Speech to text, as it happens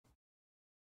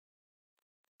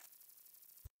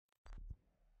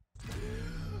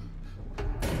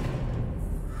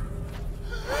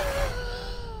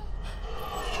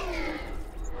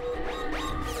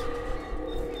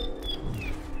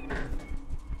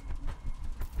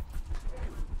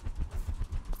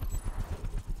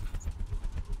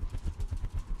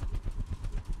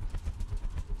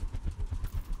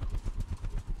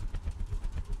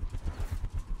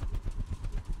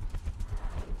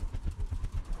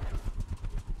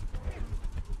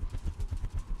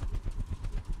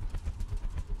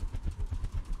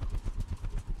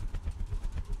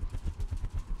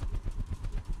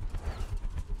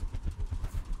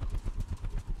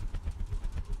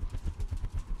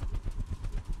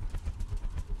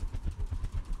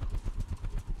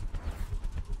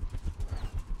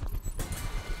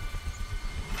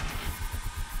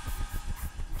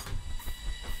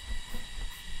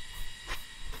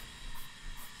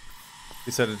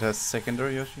You said it has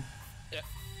secondary, Yoshi? Yeah.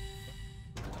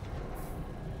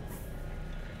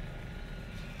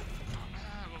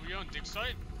 What were you on, dig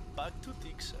site? Back to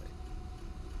dig site.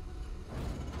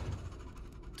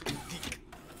 To dig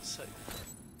site.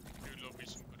 Do love me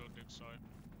some good old dig site.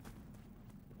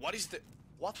 What is the...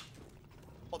 What?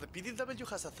 Oh, the PDW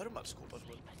has a thermal scope as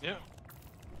well. Yeah.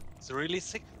 It's really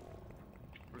sick.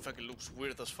 Really fucking looks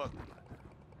weird as fuck.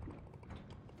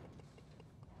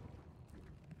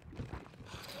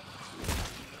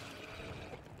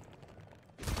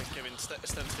 Wait, Kevin, stand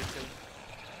still, Kevin.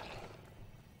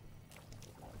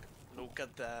 Look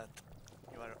at that.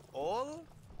 You are all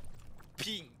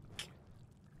pink.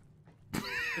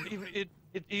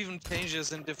 It even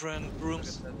changes in different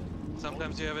rooms.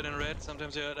 Sometimes you have it in red,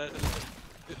 sometimes you have it.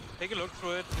 Take a look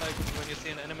through it, like when you see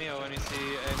an enemy or when you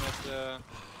see aim at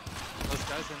those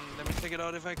guys, and let me check it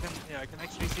out if I can. Yeah, I can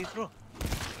actually see through.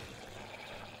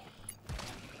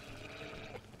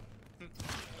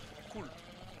 Cool.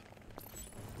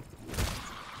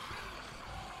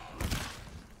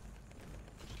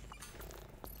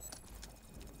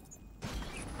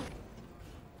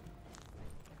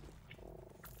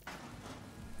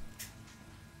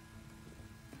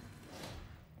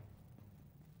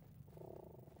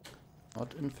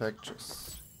 Not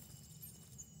infectious.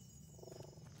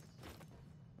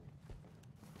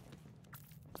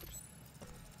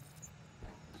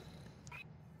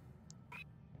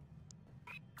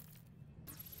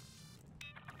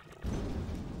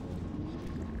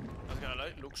 Not gonna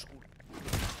lie, looks cool.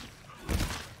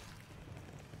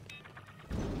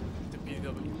 The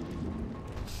PDW.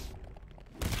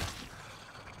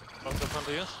 Lots of fun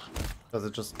to use. Does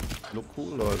it just look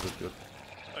cool or is it good?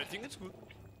 I think it's good.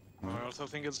 I also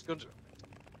think it's good.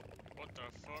 What the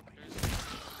fuck is this?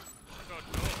 I got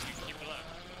a dog, you keep it alive.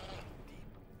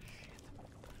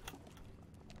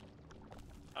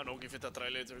 I don't know, give it a try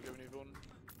later, Kevin, if you want.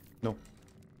 No.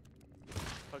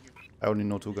 Fuck you. I only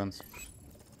know 2 guns.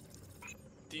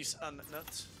 These and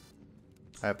nuts.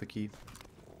 I have the key.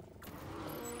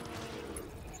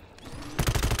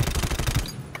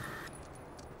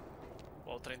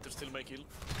 While trying to steal my kill.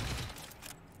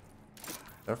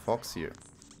 There are fox here.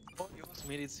 Use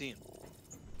medicine.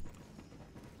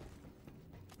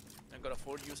 I gotta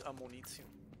afford use ammunition.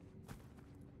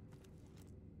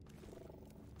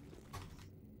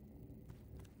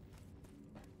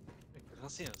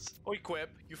 Gracias. Oi, Queb,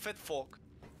 you fat fuck.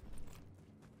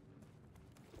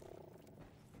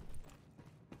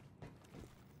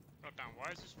 God damn,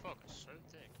 why is this fucker so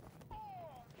thick?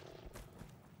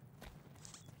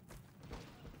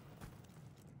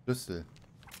 Schlüssel.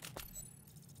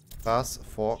 Class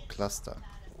 4 cluster.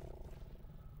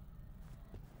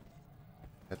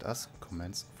 Let us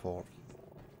commence forth.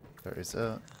 There is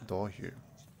a door here.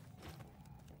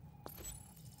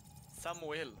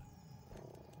 Samuel.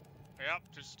 Yep,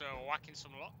 just whacking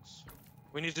some locks.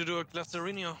 We need to do a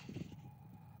clusterinho. On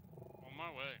my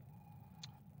way.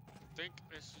 I think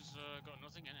this has got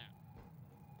nothing in it.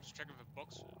 Just checking for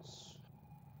boxes.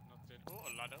 Nothing. Oh,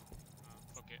 a ladder.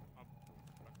 Fuck it. I'll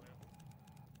back way up.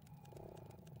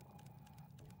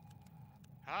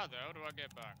 How the hell do I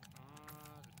get back?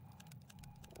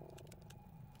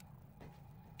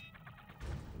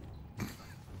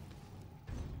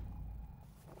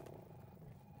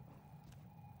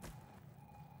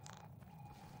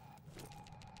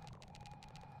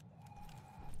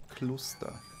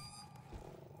 Cluster.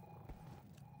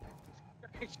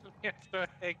 Actually, I have to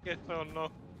hack it, oh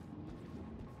no.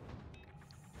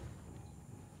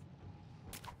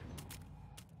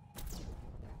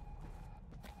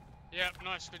 Yep,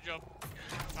 nice, good job.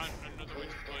 Found another way to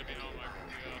deploy me. Oh my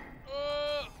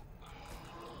god.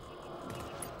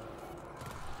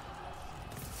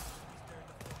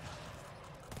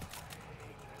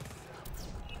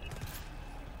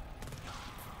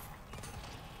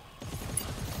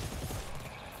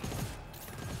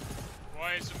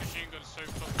 Why is the machine gun so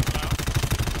fucking loud?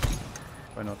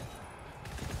 Why not?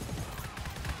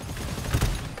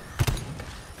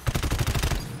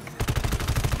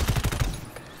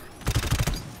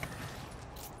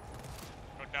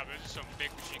 God damn, those are some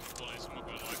big machine gun bullets, I'm not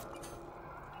gonna lie.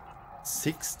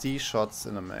 60 shots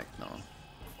in a mag now.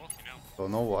 Fucking hell.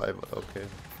 Don't know why, but okay.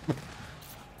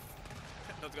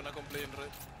 Not gonna complain,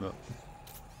 right? No.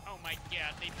 Oh my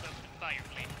god, they built the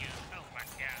Fireblade gun. Oh my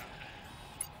god.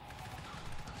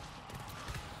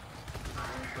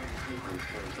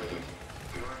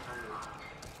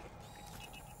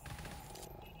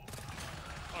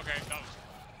 Okay, that was...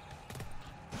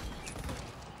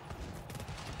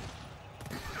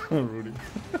 Oh, Rudy.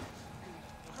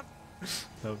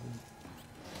 Nothing.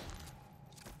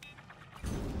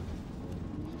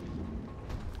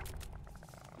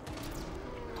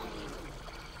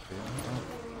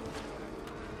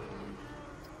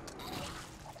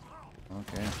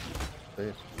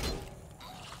 blade.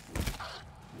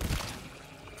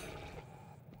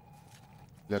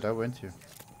 Ja, da went you.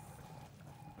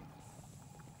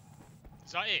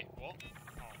 Is that it? What?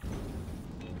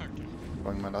 Oh. Okay.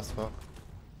 Going my last far.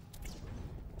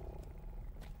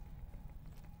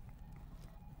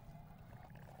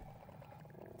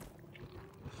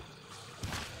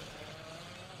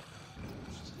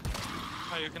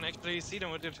 Oh, you can actually see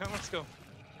them with your thermal scope.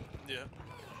 Yeah.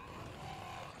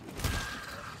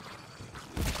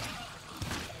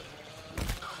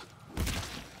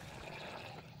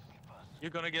 You're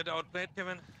gonna get outplayed,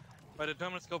 Kevin, by the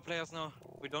thermal scope players now.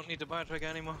 We don't need the bio tracker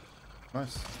anymore.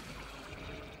 Nice.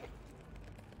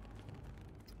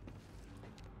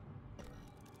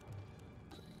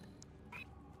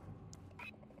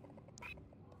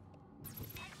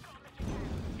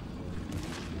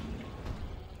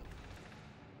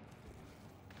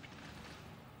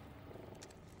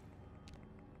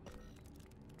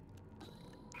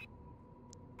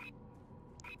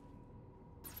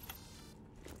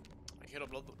 I hear a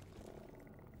bloodbook.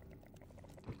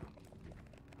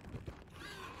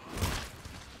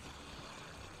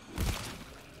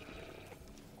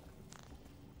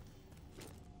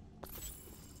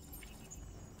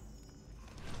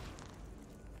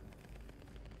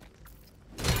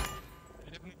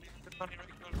 Funny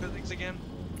recall physics again.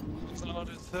 It's now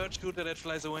the third shooter that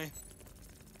flies away.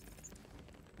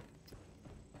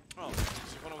 Oh,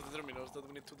 it's one of the terminals that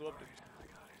we need to do update.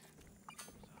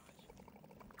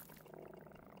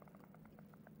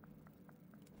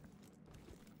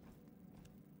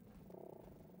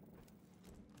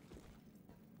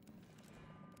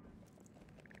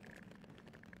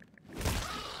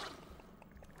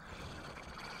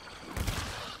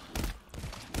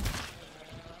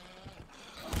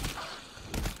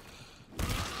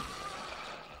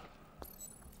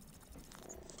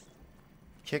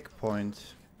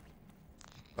 Checkpoint.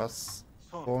 Plus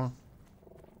Oh. 4.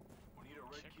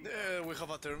 Yeah, we have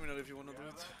a terminal if you wanna do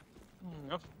it.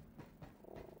 Yep.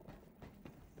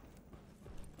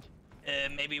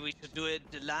 Maybe we should do it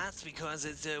the last because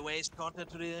it's way shorter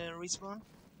to the respawn.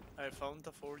 I found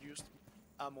a 4 used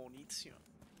ammunition.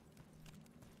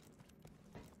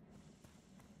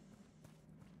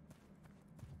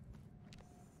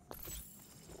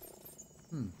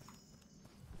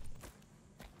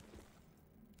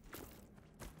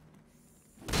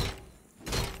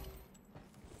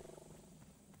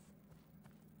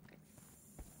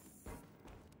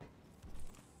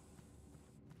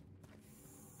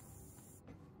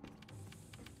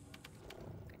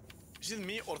 Is it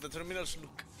me or the terminals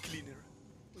look cleaner?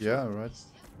 Yeah, right.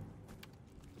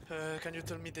 Can you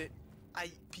tell me the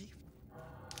IP?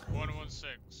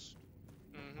 116.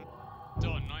 Mm-hmm.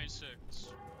 Dot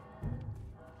 96.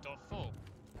 Dot 4.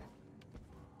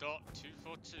 Dot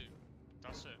 242.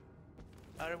 That's it.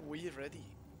 Are we ready?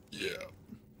 Yeah.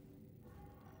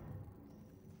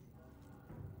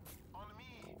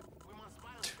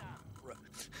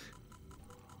 Right.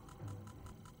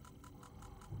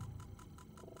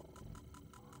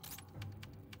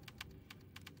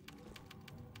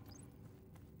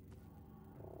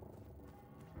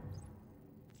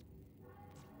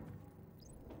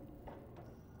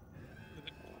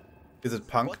 Is it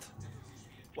punk? What?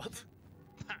 What?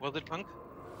 Was it punk?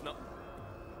 No.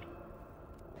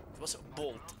 It was a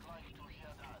bolt.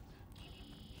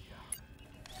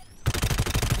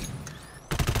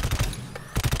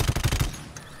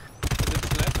 Was it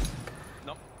slap?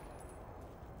 No.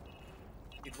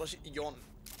 It was Ion.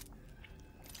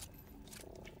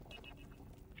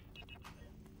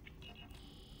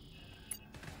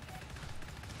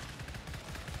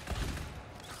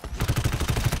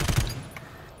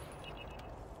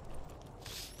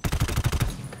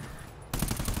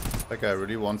 That guy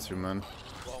really wants you, man.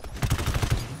 Wow.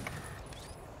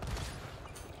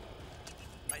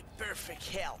 My perfect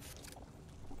health.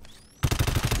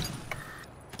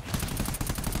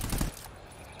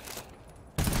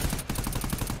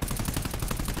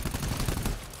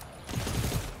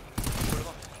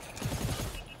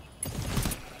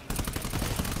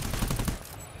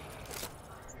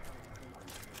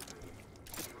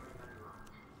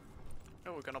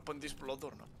 Oh, we can open this blood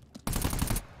or not?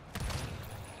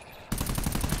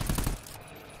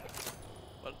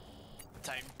 Well,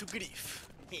 time to grief.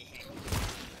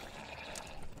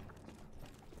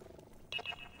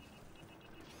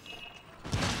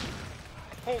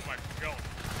 Oh my god.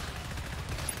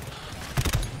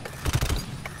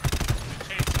 The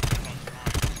chase is about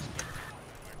mine.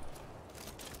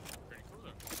 Pretty cool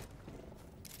though.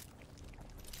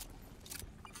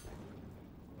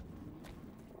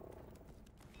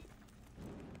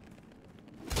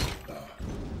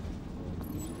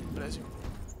 Bless you.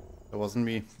 That wasn't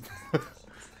me.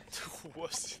 Who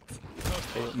was it?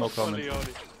 Okay. No comment.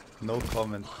 Oli. No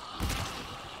comment.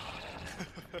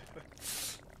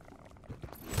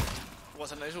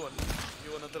 Was a nice one.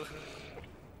 You wanna tell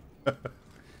her?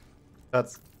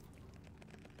 That's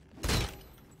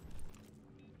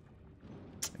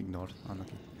ignored.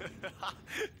 Unlucky.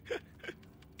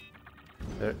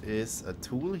 There is a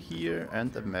tool here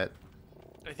and a mat.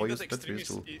 I Or think use that battery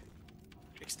extreme, tool.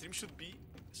 extreme should be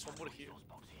somewhere here.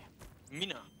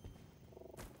 Mina.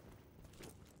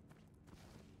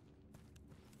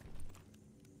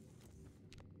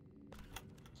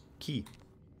 Key.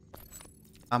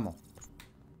 Ammo.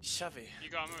 Shove. You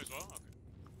got ammo as well? Okay.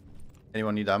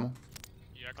 Anyone need ammo?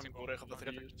 Yeah, I can I'm go. bored, I have nothing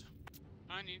to use.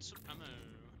 I need some ammo.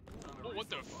 Oh, what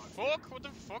the fuck? What the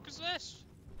fuck is this?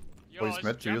 Yo, Oh, it's it's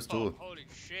meant to use Jump Pop. too. Holy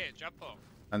shit, Jump Pop.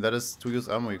 And that is to use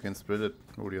ammo. You can split it,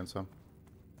 Rudy and some.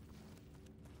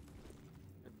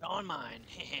 On mine.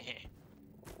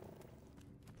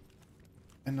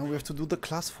 And now we have to do the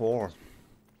class 4.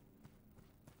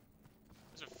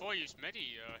 There's a 4-use medi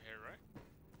here,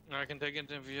 right? I can take it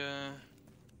if you.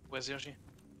 Where's Yoshi?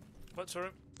 What, sorry?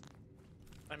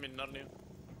 I'm in Narnia.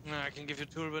 No, I can give you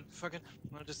a tool, but fuck it.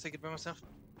 I'll just take it by myself.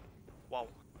 Wow.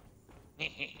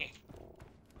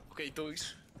 Okay,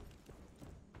 toys.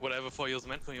 Whatever 4 years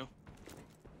meant for you.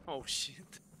 Oh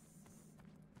shit.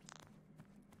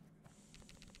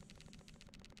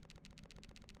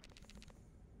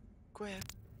 Grab.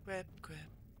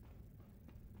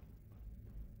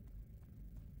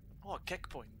 Oh, a keg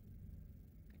point.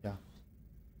 Yeah.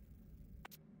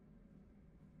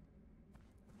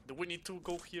 Do we need to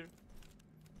go here?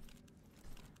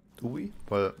 Do we?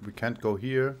 Well, we can't go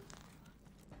here.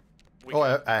 We Oh,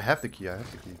 can. I have the key.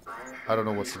 I don't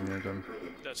know what's in here then.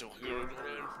 That's a hero over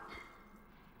there.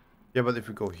 Yeah, but if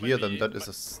we go here, then Maybe- that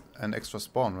is an extra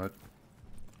spawn, right?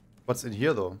 What's in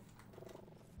here though?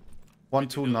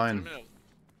 129. Terminal.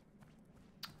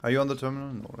 Are you on the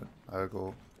terminal? No, right. I'll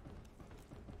go.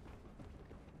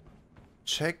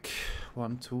 Check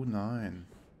 129.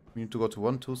 We need to go to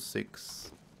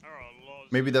 126. There are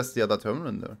lots. Maybe that's the other terminal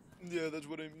in there. Yeah, that's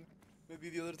what I mean. Maybe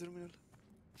the other terminal.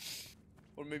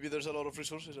 Or maybe there's a lot of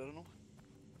resources, I don't know.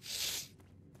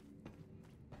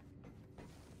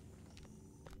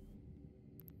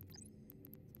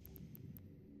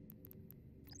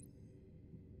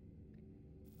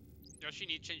 Yoshi,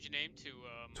 need to change your name to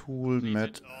Tool, Agent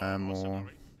med, or ammo, something,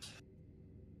 right?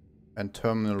 and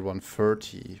terminal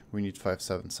 130. We need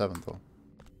 577 though.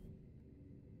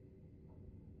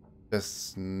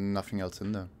 There's nothing else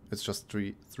in there. It's just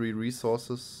three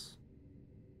resources.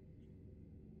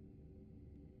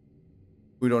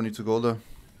 We don't need to go there.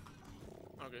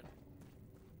 Okay.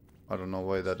 I don't know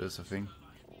why that is a thing.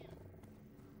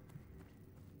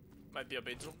 Might be a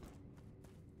bedroom.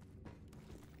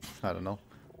 I don't know.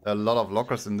 There are a lot of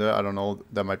lockers in there. I don't know.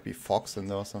 There might be fox in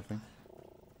there or something.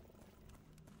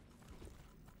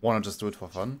 Wanna just do it for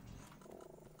fun?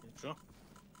 Sure.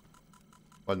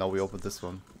 Well, now we open this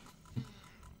one.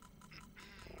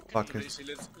 Fuck it. Lazy,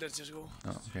 let's just go. Oh,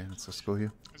 okay, let's just go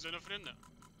here. Is there nothing in there?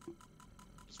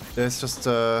 There's just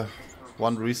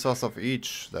one resource of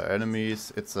each. The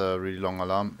enemies, it's a really long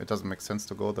alarm. It doesn't make sense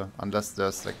to go there. Unless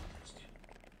there's like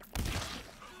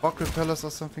fog repellers or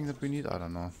something that we need. I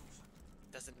don't know.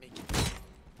 Doesn't make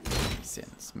it.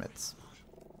 Sense, meds.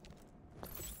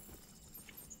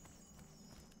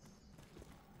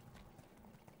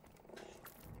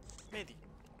 Medi.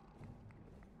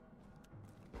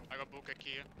 I got Bulkhead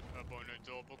key here. Boy, no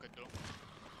door, Bulkhead door.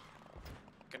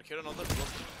 Can hear another block.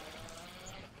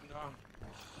 No.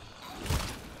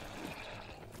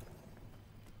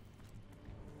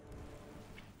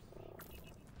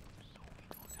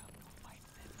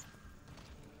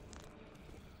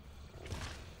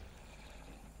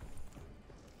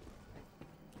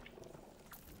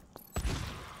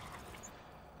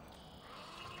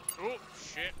 Oh,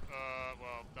 shit.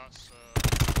 Well, that's,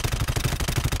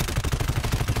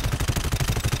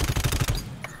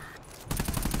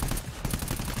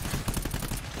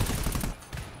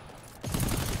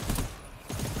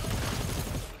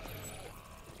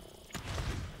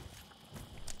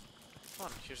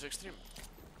 Fun, here's extreme.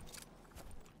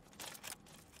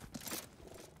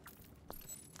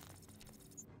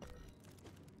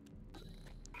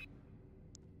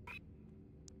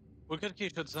 Bulkhead key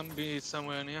should be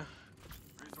somewhere near.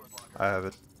 I have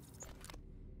it.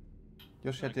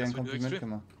 Josh hat dir ein Kannst du Kompliment extrem?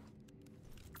 gemacht.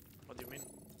 What do you mean?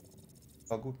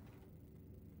 War gut.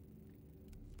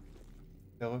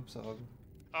 Der Rübser war gut.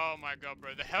 oh my god, bro.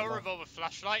 The hell Allah. revolver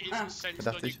flashlight is centered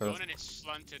Dachte on your ich was. gun and it's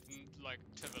slanted and, like,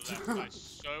 to the left.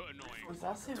 That's so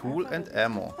annoying. Tool and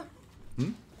ammo.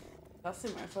 Hm? Lass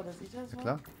ihm einfach, der sieht ja so.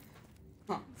 Klar.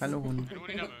 Huh. Hallo Hund. Anyone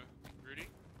need ammo? Rudy?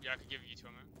 Yeah, I could give you 2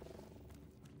 ammo.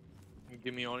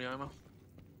 Give me all your ammo.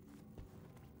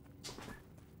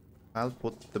 I'll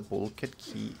put the bulkhead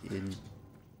key in.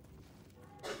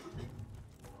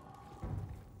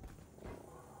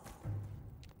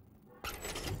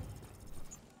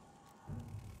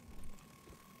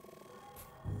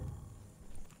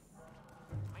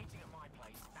 Meeting at my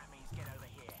place, that means get over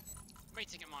here.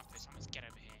 Meeting at my place, I must get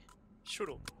over here. Shut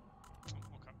up.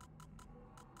 Oh, okay.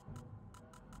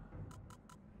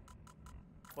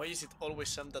 Why is it always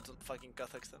Sam that on fucking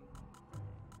Kazakhstan?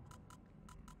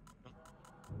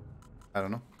 I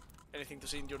don't know. Anything to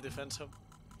see in your defense, Sam?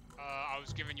 I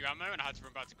was giving you ammo and I had to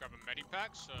run back to grab a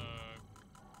medipack, so...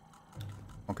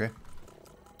 Okay.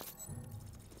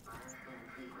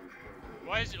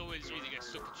 Why is it always you that get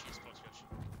stuck in cheese spots, Yoshi?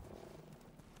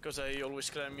 Because I always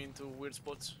climb into weird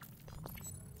spots.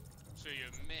 So you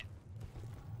admit?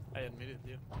 I admit it,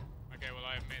 yeah. Okay, well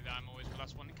I admit that I'm always the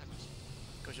last one in Kazakhstan.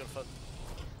 Because you're fat.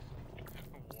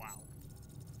 Wow.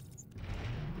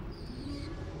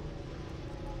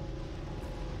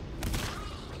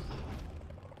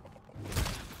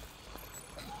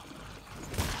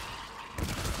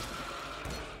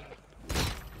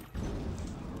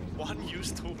 One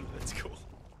used tool, let's go.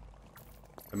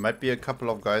 There might be a couple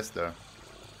of guys there.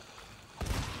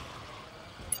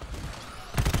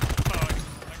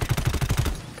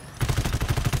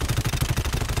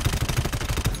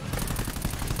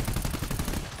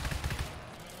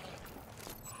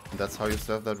 And that's how you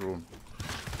serve that room.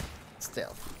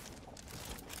 Stealth.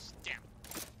 Damn.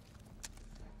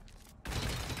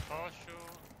 Partial.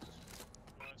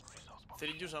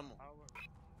 3 use ammo.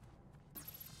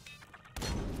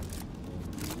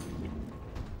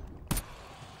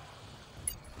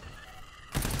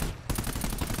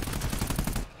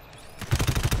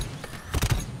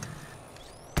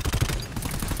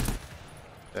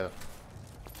 Yeah.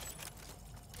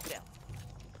 Yeah.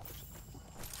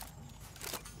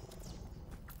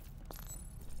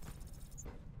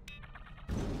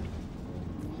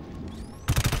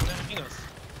 Amigos.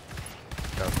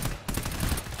 Yeah.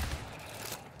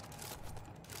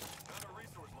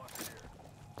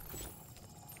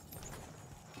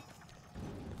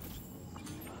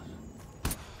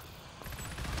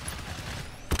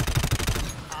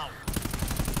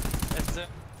 That's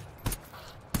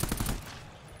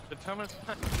the terminal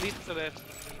leads to that.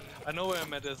 I know where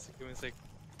I'm at is. Give me a sec.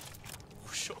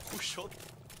 Who shot?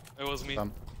 It was me.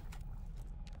 Some.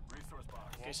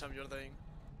 Okay, Sam, you're dying.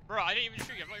 Bro, I didn't even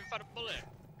shoot you, I've not even found a bullet.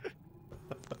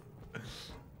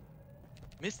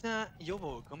 Mr.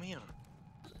 Yobo, come here.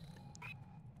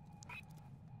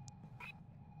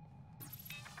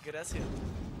 Gracias.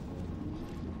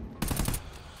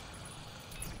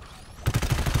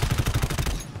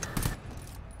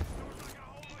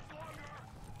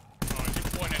 Oh,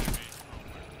 just one enemy.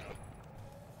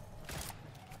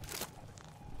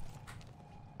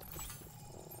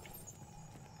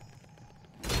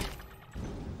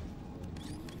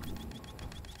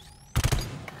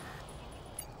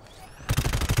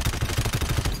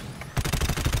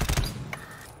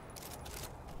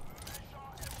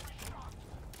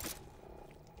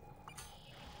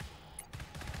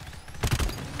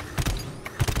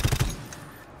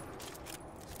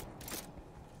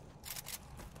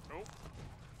 Oh,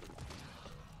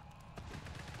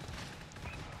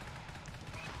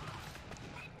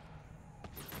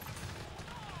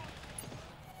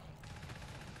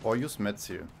 Or use meds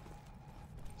here.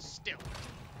 still.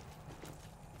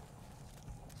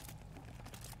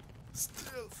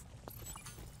 Stealth.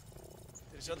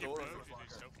 There's a Keep door. rolling,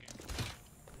 it's still here.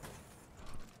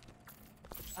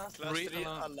 Class Three 3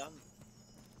 alarm. alarm.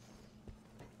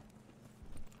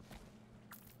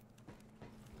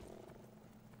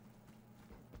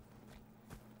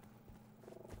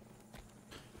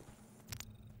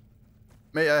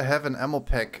 May I have an ammo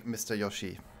pack, Mr.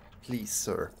 Yoshi? Please,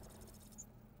 sir.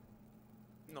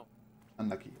 No.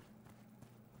 Unlucky.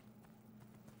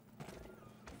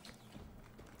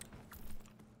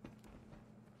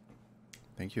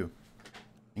 Thank you.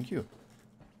 Thank you.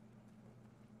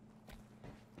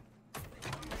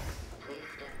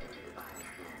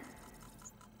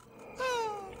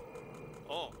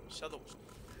 Oh, shadows.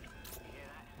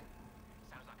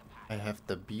 I have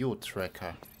the bio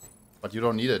tracker. But you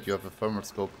don't need it, you have a thermal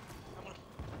scope.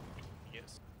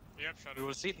 Yes. Yep, We shadow.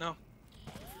 will see it now.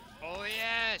 Oh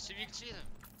yeah, so you can see them.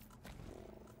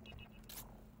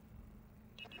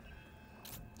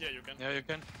 Yeah, you can. Yeah, you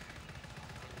can.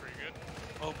 Pretty good.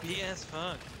 Oh, BS,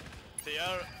 fuck. They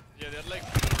are. Yeah, they're like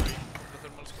blurry, the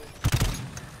thermal scope.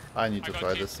 I need I to got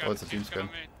try team this. scan, Oh, it's a team scan. on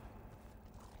me.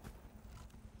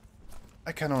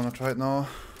 I kinda wanna try it now.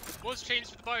 What's changed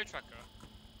with the bio tracker?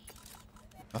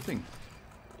 Nothing.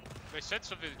 They said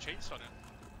something that changed on it.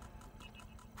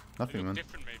 Nothing, It man. looked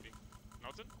different, maybe.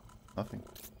 Nothing? Nothing.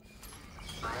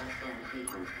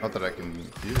 Not that I can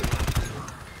hear it.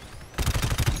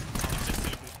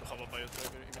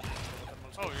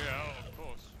 Oh yeah, oh, of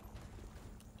course.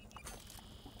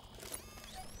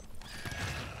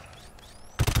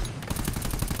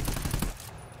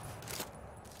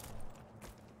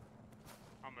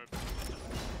 I'm open.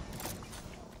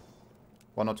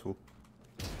 1 or 2.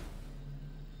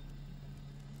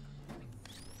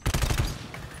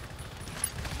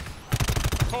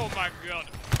 Oh my god.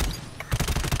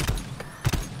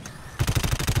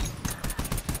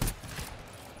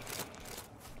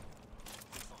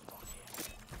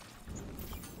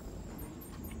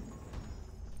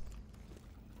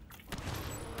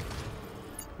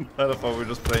 I thought we were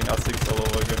just playing R6 all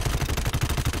over again.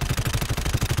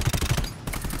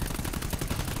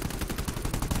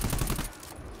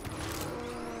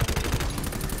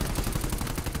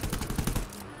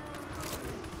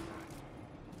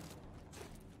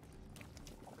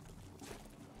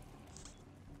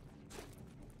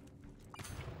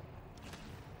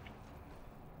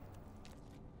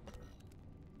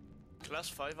 Class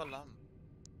 5 alarm.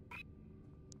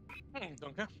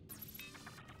 Danke.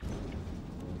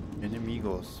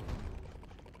 Enemigos.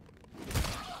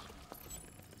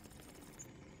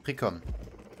 Precon.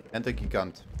 And the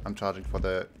Gigant. I'm charging for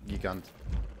the Gigant.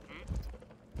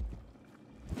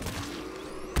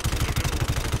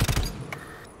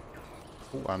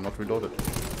 Oh, I'm not reloaded.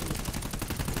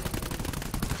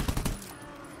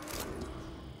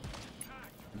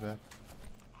 Bad.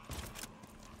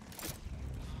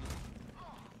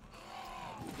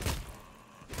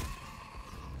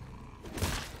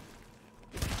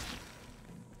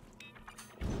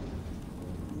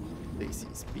 Lazy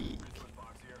speak.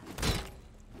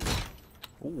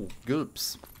 Oh,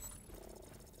 gulps.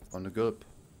 On the gulp.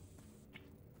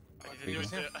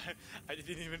 I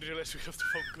didn't even realize we have to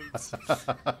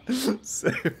focus.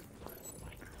 Same.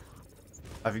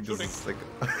 I think this is like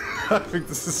I think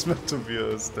this is meant to be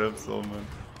a stealth zone, man.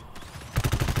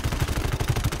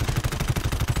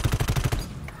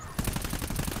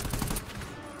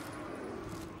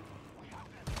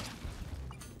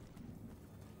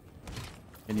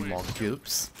 Any more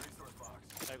gulps?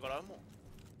 I got ammo.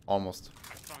 Almost.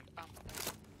 I found ammo.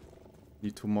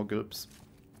 Need 2 more gulps.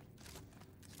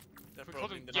 They're We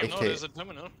probably in the call them No, Okay. there's a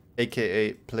terminal.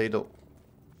 AKA Play-Doh.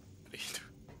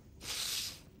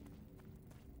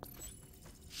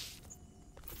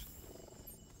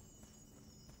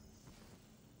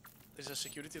 There's a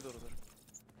security door there.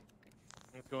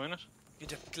 Let's go in it.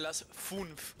 It's a class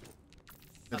 5.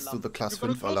 Let's do Alarm. the class You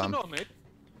gotta 5 close the alarm. door, mate.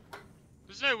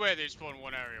 There's no way they spawn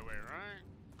one area away, right?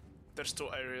 There's 2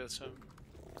 areas.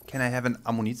 Can I have an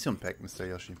ammunition pack, Mr.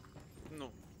 Yoshi?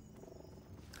 No.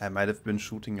 I might have been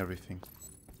shooting everything.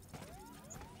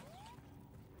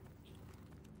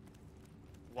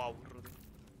 Wow, Rudy.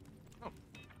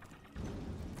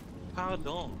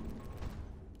 Pardon.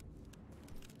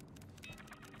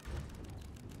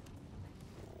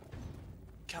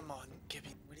 Come on,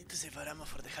 Kevin. We need to save our ammo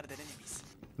for the harder enemies.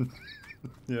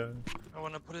 Yeah. I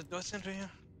wanna put a door center here.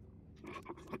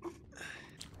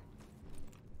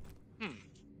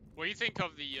 What do you think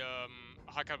of the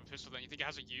high caliber pistol then? You think it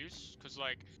has a use? Because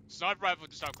like sniper rifle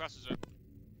just outclasses it,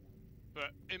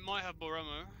 but it might have more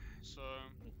ammo. So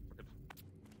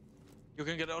You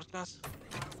can get outclass.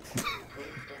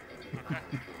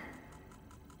 okay.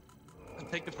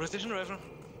 And take the precision rifle.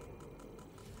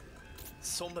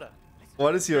 Sombra.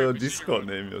 What is your Very Discord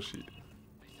name, Yoshi?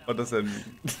 What does that mean?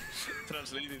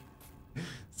 Translated.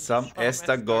 Sam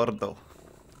esta gordo.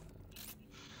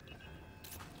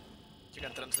 You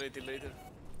can translate it later.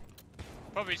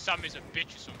 Probably Sam is a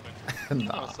bitch or something.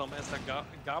 No, Nah. some as a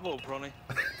gabo, probably.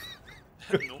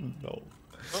 No. No.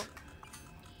 Oh.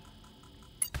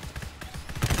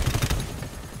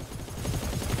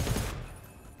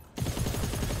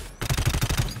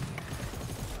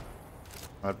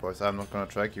 Alright, boys, I'm not gonna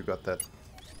track, you got that. Did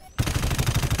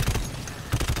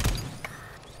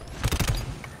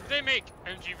they make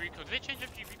MG recoil? Did they change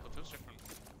MG recoil? Feels different.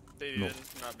 They No.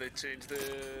 didn't. Nah, they changed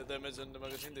the damage and the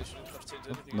magazine. They shouldn't have changed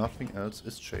anything. Nothing else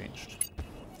is changed.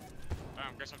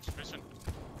 Damn, guess I'm just missing.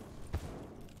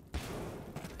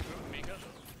 Mika.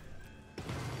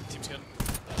 Team scan.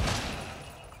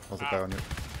 Also guy on you.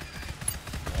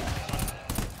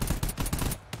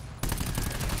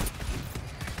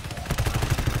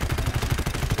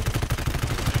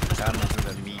 Come to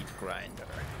the meat grinder.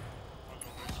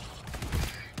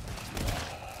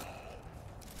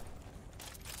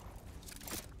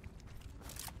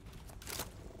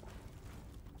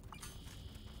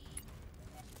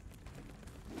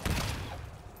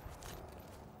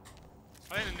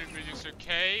 It's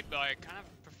okay, but I kind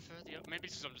of prefer the maybe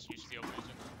it's because I'm just used to the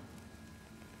opposite.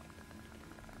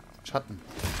 Schatten.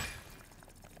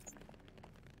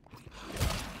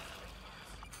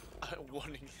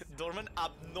 Warning. Dormant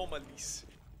abnormalies.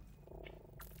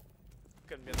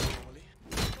 Can be an anomaly.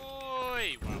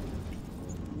 Oi! Wow.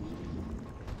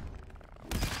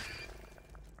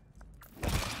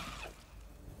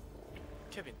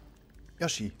 Kevin.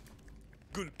 Yoshi.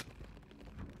 Gulp.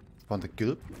 Want a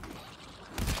gulp?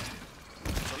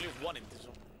 There's only one in this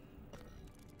zone.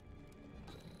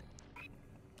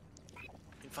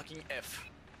 In fucking F.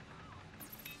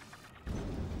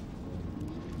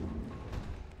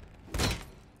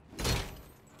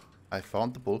 I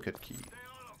found the bulkhead key.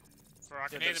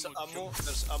 Yeah, there's ammo,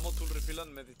 tool refill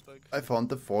and medit pack. I found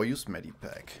the 4-use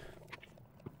medipack.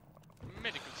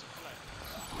 Medical supply.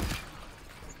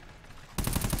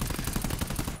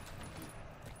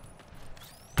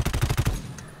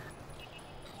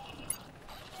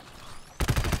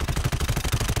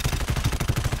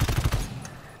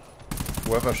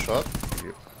 Whoever shot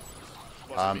you.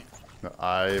 Was me. No,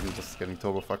 I'm just getting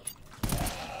turbo fucked.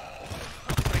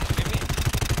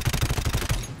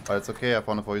 But it's okay, I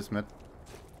found a 4-use med.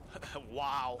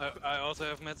 Wow. I also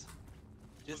have meds.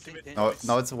 Just in Ultimate case.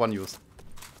 No, now it's a 1-use.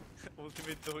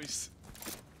 Ultimate noise.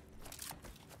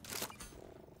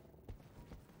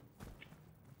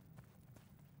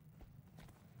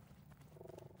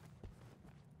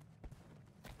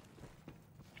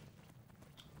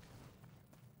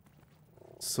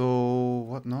 So,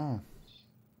 what now?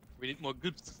 We need more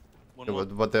goods. One Yeah, more.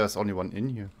 but there's only one in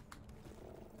here.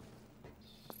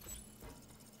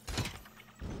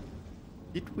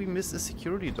 Did we miss a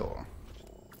security door?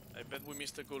 I bet we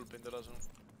missed a gulp in the last one.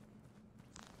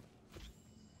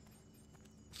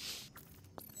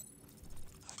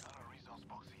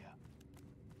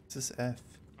 This is F.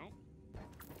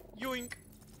 Yoink!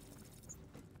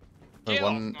 Get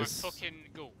One off my is... fucking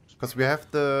gold. Because we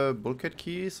have the bulkhead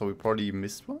key, so we probably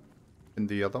missed one in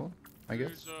the other one, I guess.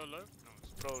 Who's low? No,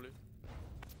 it's Probably.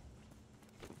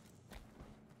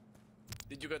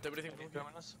 Did you get everything from here?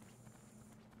 Terminus?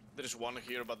 There is one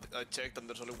here, but I checked and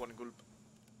there's only one gulp.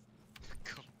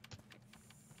 cool.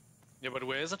 Yeah, but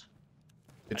where is it?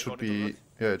 It I should got it be... already.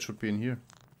 Yeah, it should be in here.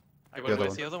 Yeah, The but other where's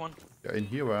one. the other one? Yeah, in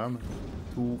here where am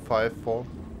I? 2, 5, 4.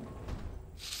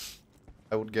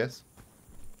 I would guess.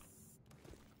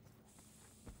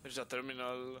 There's a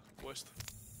terminal west.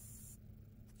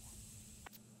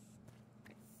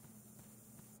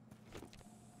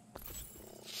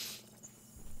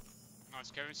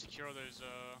 Nice, Kevin, secure those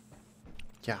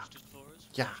Yeah. boosted floors.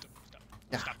 Yeah. Stop.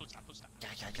 Yeah. Stop.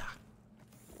 Yeah.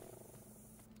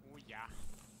 Oh yeah.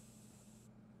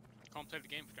 Can't play the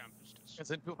game without boosters.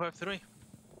 It's in 253.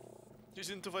 He's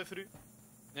in 253.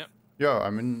 Yeah,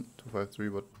 I'm in 253,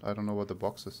 but I don't know what the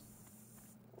box is.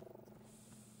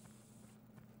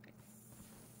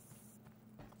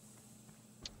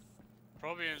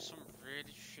 Probably in some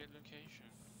really shit location.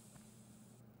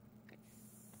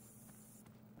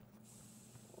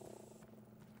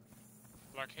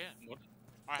 Like here. What?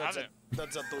 I have it.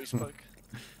 That's a toys pack.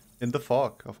 In the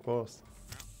fog, of course.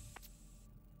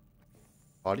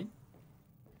 Party?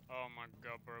 Oh my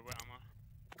god, bro, where am I?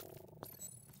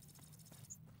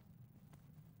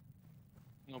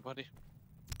 Nobody.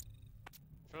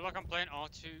 I feel like I'm playing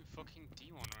R2 fucking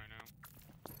D1 right now.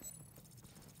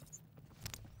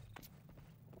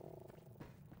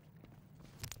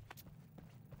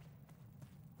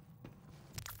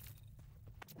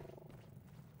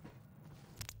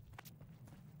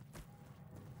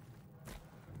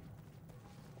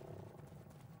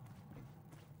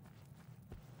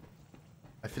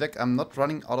 I feel like I'm not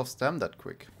running out of stam that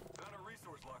quick.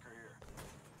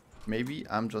 Maybe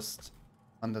I'm just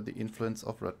under the influence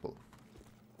of Red Bull.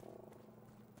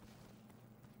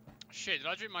 Shit, did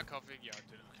I drink my coffee? Yeah, I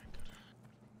did. Okay, good.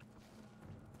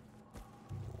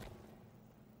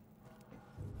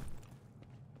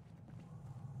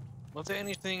 Was there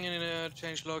anything in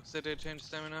change logs that they changed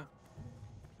stamina?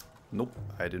 Nope,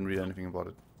 I didn't read anything about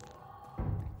it.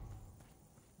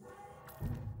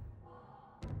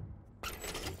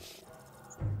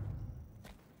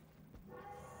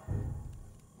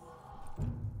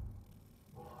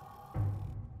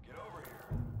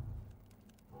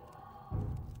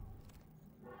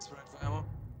 It's right for ammo.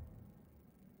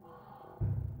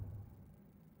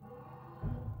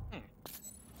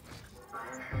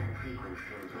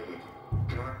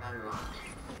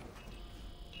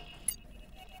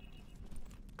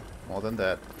 More than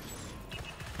that.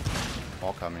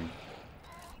 More coming.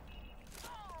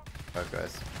 Alright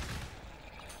guys.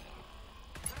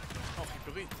 Oh,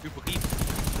 PPV. Super heat.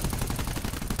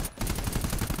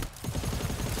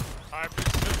 Alright, but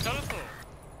it's teleport.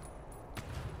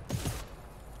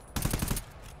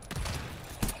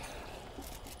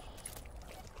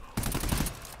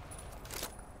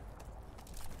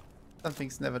 Some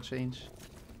things never change.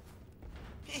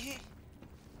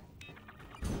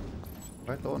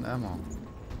 Quite low on ammo.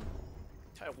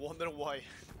 I wonder why.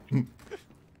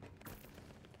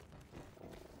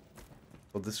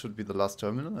 So this should be the last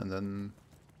terminal, and then...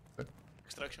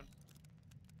 Extraction.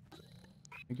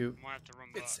 Thank you. Might have to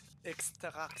run back. It's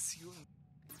extraction.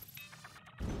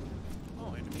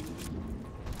 Oh, enemy.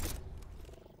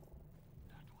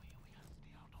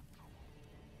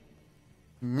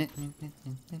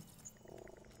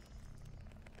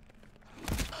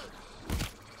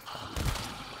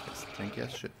 It's tanky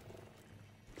as shit.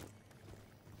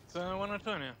 So I wanna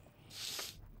turn here.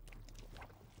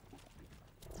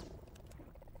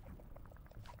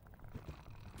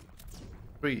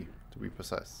 Three, to be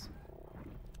precise.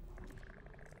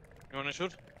 You wanna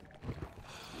shoot?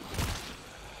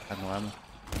 I have no ammo.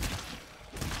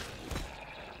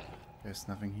 There's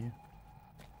nothing here.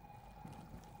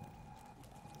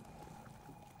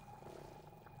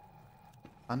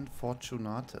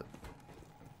 Unfortunate.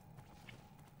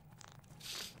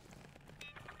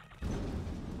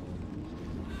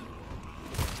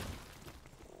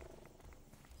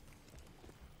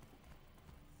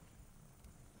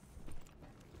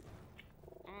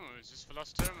 Oh, is this the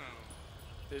last terminal?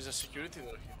 There's a security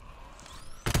door here.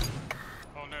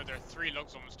 Oh no, there are 3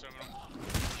 logs on this terminal.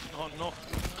 Oh no.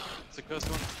 It's the cursed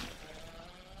one.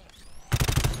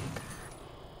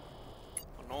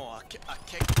 Oh no, a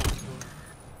keg door.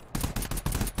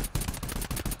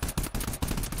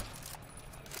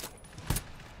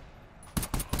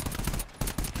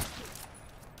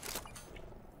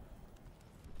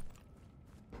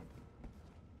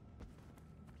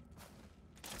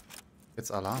 It's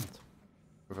alarmed.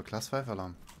 With a class 5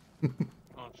 alarm.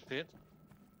 Oh shit.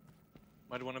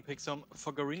 Might wanna pick some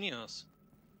Fogarinios.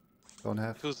 Don't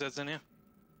have 2 sets in here.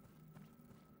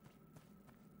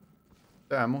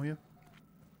 the ammo here.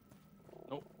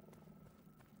 Nope.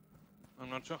 I'm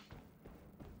not sure.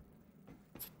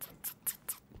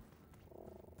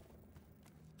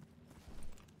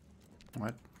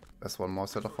 Right. There's one more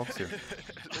set of fox here.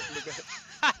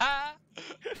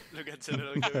 Look at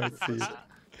General I Kevin. see it.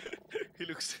 He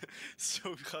looks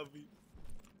so happy.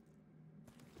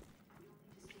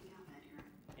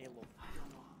 Hello.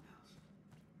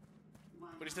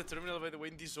 What is the terminal, by the way,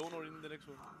 in this zone or in the next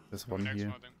one? There's one Next here.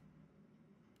 one, I think.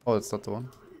 Oh, it's not the one.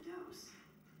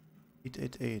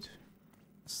 888.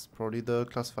 It's probably the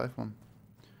class 5 one.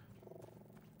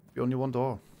 The only one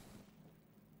door.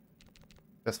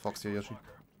 There's fox here, Yoshi.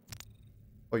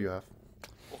 Oh, you have.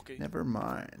 Okay. Never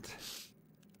mind.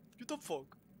 You don't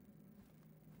fuck.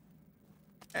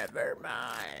 Never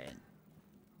mind.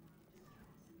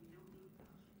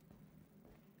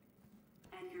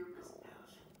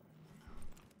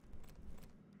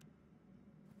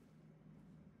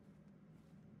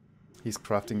 He's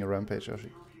crafting a rampage,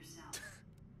 Yoshi.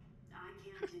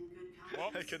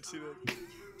 What? I can see that.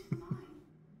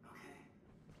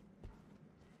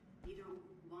 You don't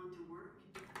want to work?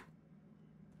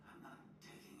 I'm not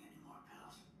taking any more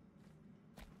pills.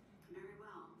 Very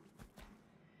well.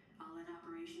 I'll let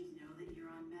operations know that you're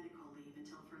on medical leave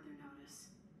until further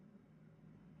notice.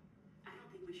 I don't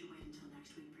think we should wait until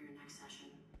next week for your next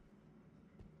session.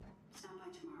 Stop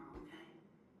by tomorrow, okay?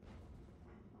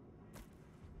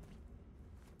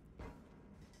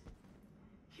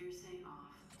 Hearsay off.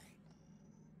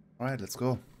 Alright, let's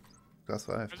go. Class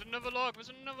 5. There's another log, there's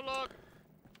another log!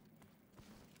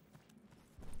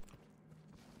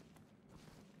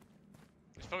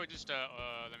 It's probably just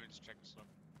let me just check this log.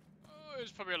 Oh,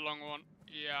 it's probably a long one.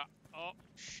 Yeah. Oh,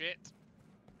 shit.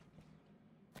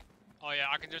 Oh yeah,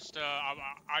 I can just,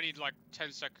 I need like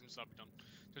 10 seconds, I'll be done.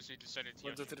 Just need to send it to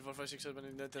 1, you. 2, 3, 4, 5, 6, 7,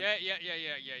 8, 9, 10. Yeah,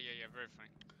 very funny.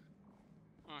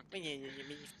 Okay.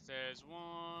 There's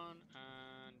one,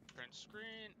 and print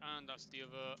screen, and that's the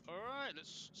other. Alright,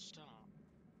 let's start.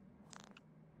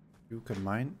 You can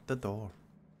mind the door.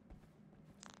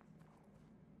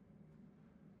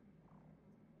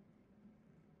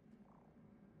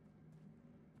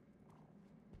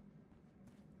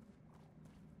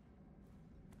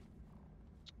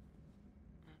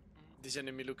 This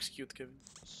enemy looks cute, Kevin.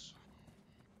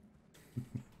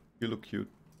 You look cute.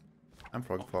 I'm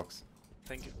Frog Fox.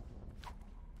 Thank you.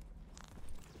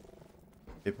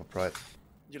 Paper pride.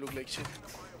 You look like shit.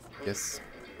 Yes.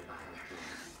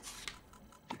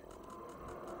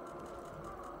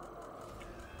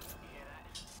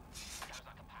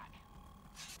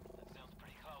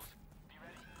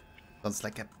 Sounds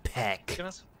like a pack.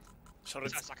 Goodness. Sorry.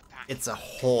 Sounds like a pack. It's a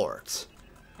horde.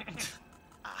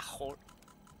 A horde.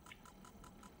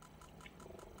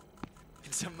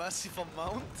 It's a massive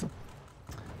amount.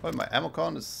 Well, my ammo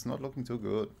count is not looking too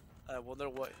good. I wonder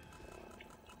why.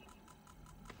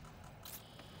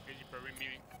 Easy per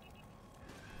meeting.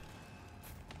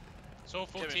 So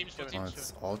full Kevin, teams, full Kevin. Oh, teams.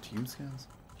 it's all team skins.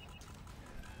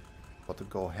 Got to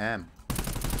go ham.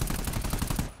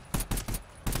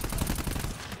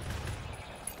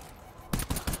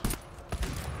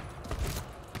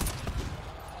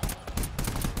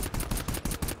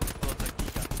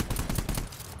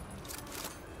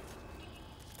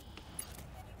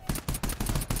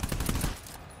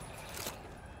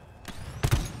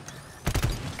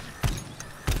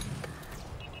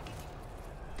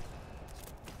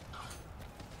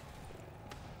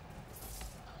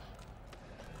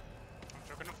 I'm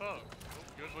chucking a fog. Oh,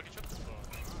 you're already chucking the fog.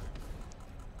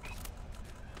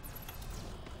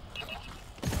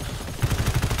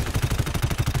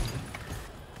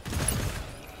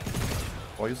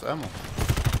 Or use ammo.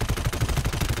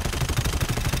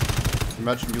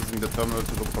 Imagine using the terminal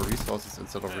to look for resources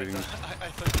instead of reading. I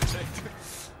thought you checked.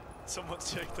 Someone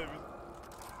checked, I mean.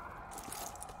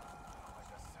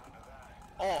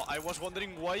 Oh, I was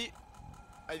wondering why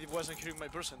I wasn't hearing my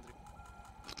burst entry.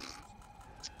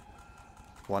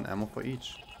 One ammo for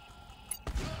each.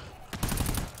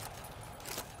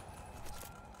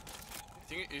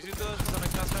 Is it the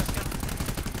class 5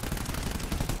 scan?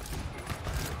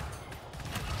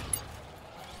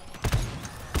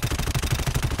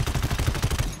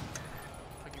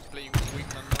 Fucking playing with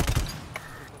Wingman now.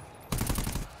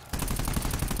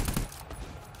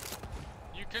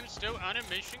 You can still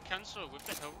animation cancel with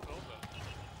the help over.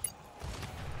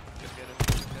 Just get it.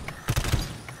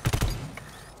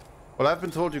 Well, I've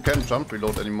been told you can't jump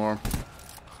reload anymore.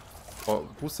 Oh,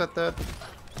 who said that?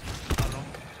 I don't know.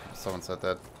 Someone said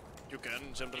that. You can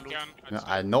jump You reload. can. Yeah,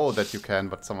 I know that you can,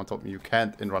 but someone told me you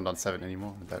can't in Rundown 7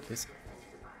 anymore. And that is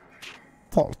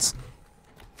false.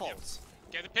 False.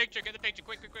 Get the picture, quick,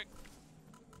 quick, quick.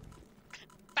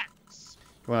 Facts.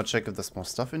 You wanna check if there's more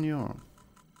stuff in here? Or?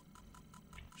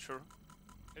 Sure.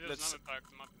 It Let's- doesn't have a pack,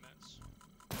 the map nets.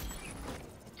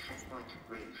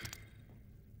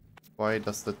 Why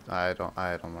does that? I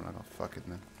don't wanna know. Fuck it,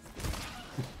 man.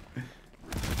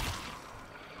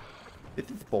 It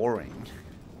is boring.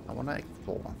 I wanna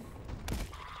explore.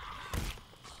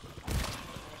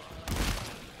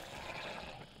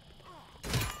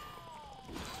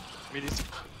 Midis.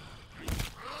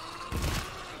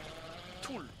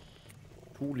 Tool.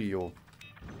 Julio.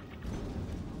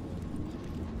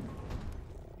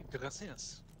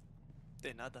 Gracias.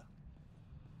 De nada.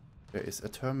 There is a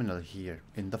terminal here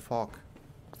in the fog.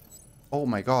 Oh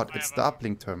my god, I it's have the a-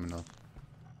 uplink terminal.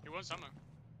 You want summer?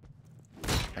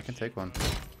 I can take one.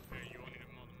 Yeah, you wanted it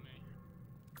more than me.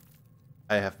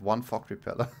 I have one fog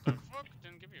repeller. The fuck?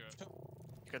 Didn't give you it.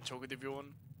 You can choke it if you want.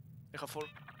 I have 4.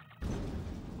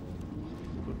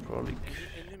 Would probably.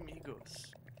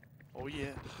 Enemigos. Oh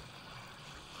yeah.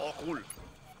 Oh cool.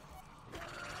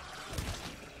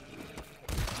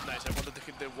 Nice, I wanted to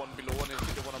hit the one below and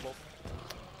hit the one above.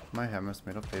 My hammer is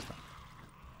made of paper.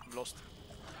 I'm lost.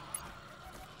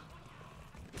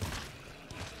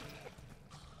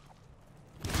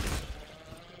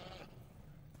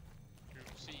 You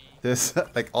see. This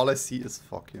like all I see is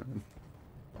fog here. Man.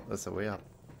 There's a way up.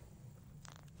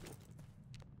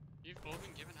 You've all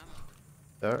been given ammo.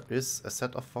 There is a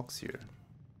set of fogs here.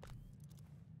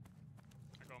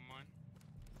 I got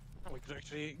mine. We could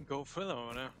actually go further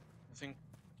over there, I think.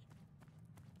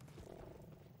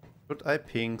 Should I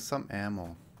ping some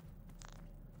ammo?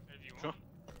 If you Sure. want.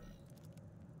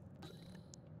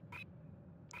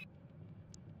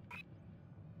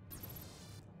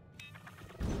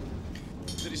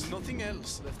 There is nothing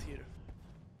else left here.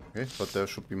 Okay, but there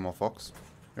should be more fogs.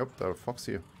 Yep, there are fogs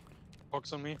here.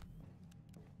 Box on me.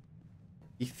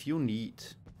 If you need.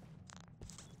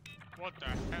 What the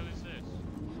hell is this?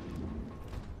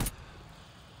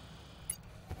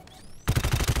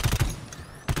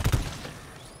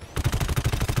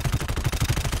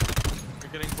 We're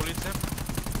getting bullets here.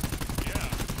 Yeah.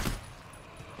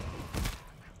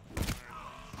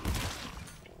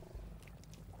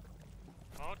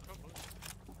 Hard cover.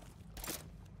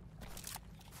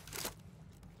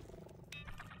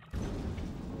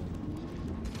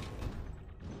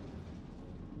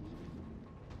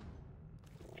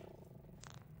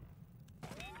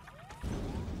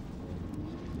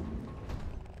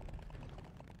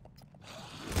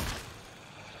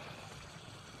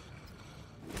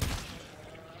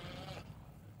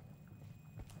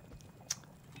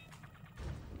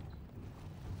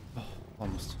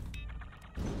 Almost.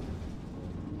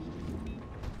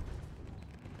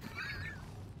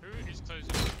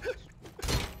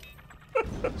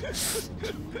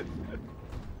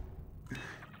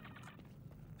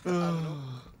 don't know.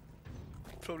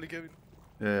 Probably Kevin.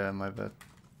 Yeah, my bad.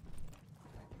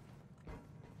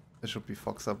 There should be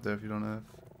Fox up there if you don't have.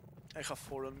 I have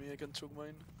 4 on me, I can choke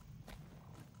mine.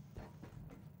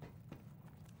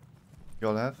 You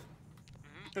all have?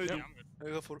 I Yeah, do. I'm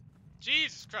good. I have 4.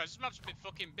 Jesus Christ, this map's a bit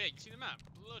fucking big. See the map?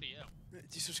 Bloody hell.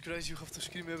 Jesus Christ, you have to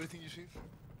scream everything you see.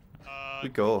 We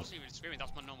go. I wasn't even screaming,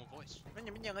 that's my normal voice.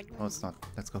 No, it's not.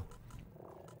 Let's go.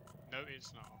 No,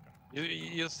 it's not. Okay.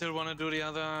 You still want to do the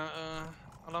other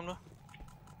alarm though?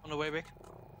 On the way back?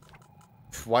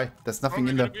 Why? There's nothing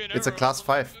Probably in gonna there. be an It's a error class or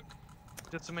 5. something.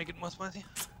 Just to make it more spicy?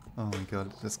 Oh my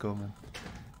god, let's go, man.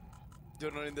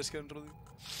 You're not in the scan, Roddy.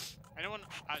 Anyone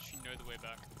actually know the way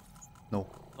back? No.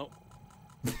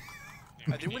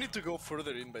 I think we need to go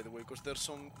further in, by the way, because there's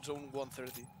some zone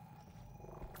 130.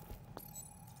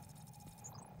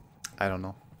 I don't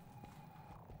know.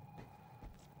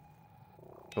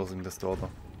 Closing this door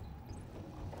though.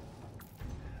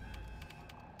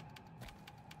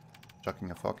 Chucking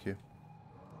a fog here.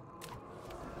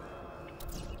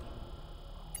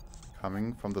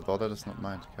 Coming from the door that is not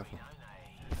mine. Careful.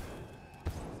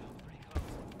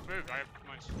 Move, I have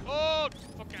nice. Oh,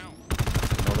 fucking hell.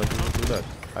 You know that you will do that.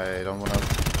 I don't wanna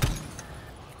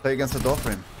play against the door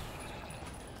frame.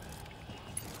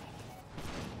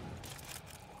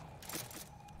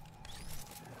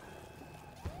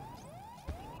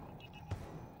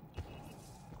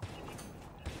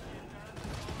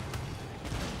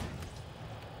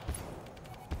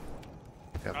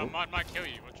 Careful. Might kill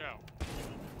you, watch out.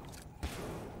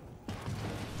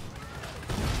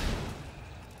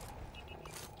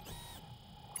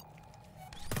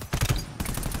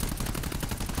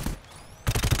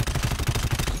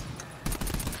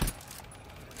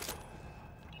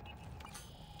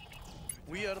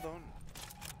 We are done.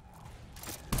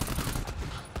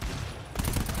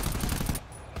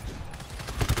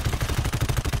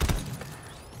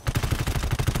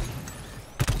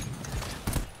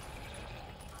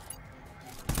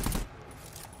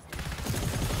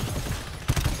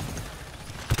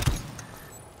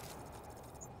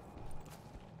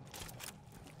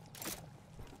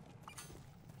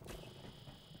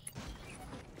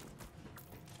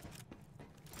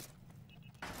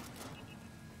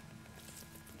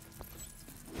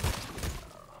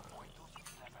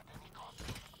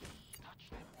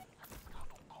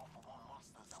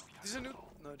 Is it a new?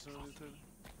 No, it's not a new tile.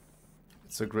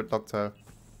 It's a gridlock tile.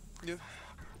 Yeah.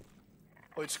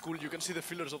 Oh, it's cool. You can see the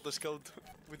fillers of the scout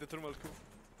with the thermal scope.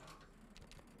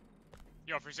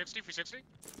 Yo, 360, 360.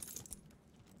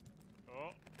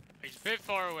 Oh, he's a bit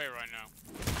far away right now.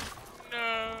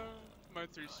 No, my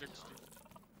 360.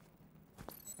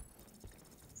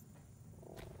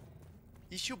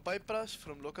 Issue bypass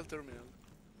from local terminal.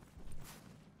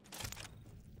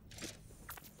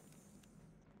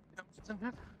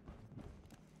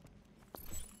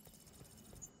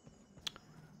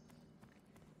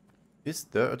 Is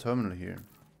there a terminal here?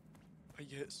 I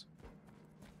guess.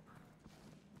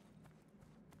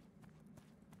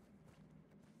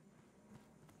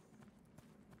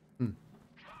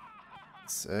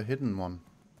 It's a hidden one.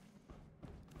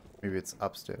 Maybe it's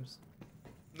upstairs.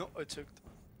 No, I checked.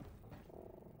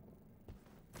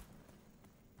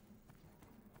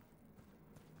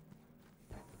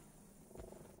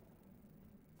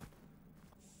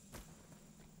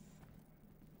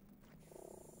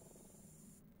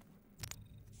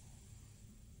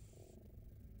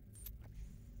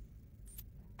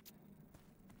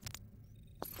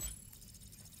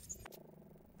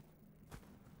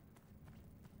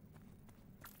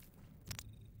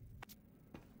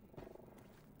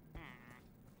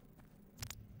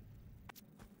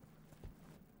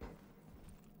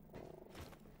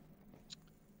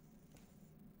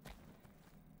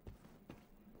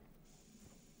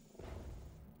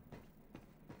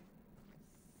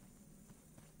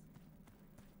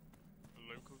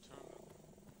 Local terminal.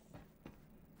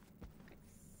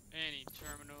 Any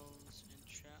terminals in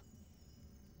chat?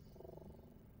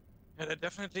 Yeah, there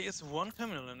definitely is one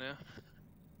terminal in there.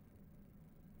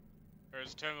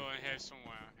 There's a terminal in here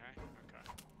somewhere, okay? Okay.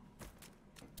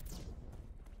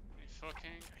 A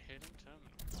fucking hidden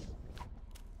terminal.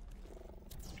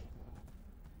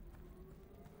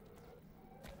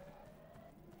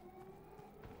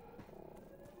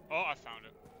 Oh, I found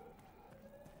it.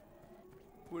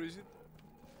 Where is it?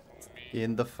 Me.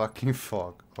 In the fucking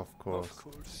fog, of course. Of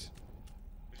course.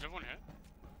 Is everyone here?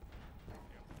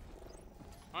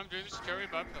 Yeah. I'm doing the scary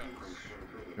bypass.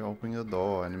 You're opening the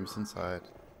door, enemies inside.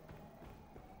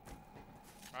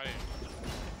 Right here.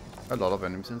 A lot of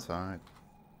enemies inside.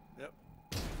 Yep.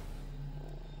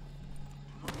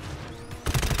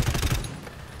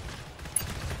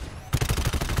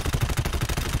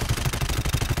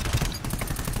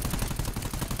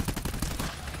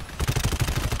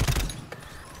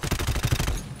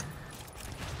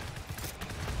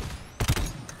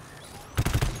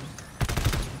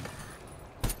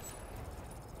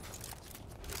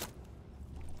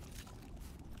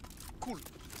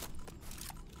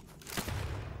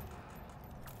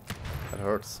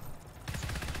 hurts.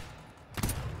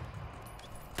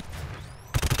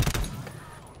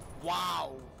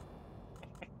 Wow!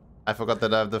 I forgot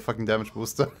that I have the fucking damage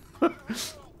booster.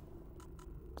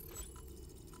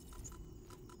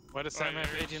 What is Sam have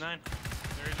 89?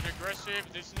 There is an aggressive,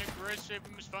 there's an aggressive,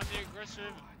 we must find the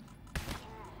aggressive.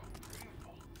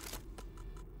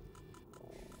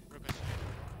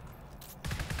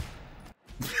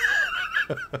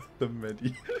 The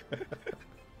Medi.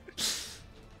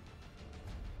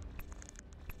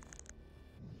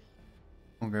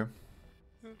 Okay.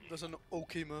 That's an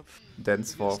okay map.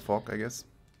 Dense for fog, I guess.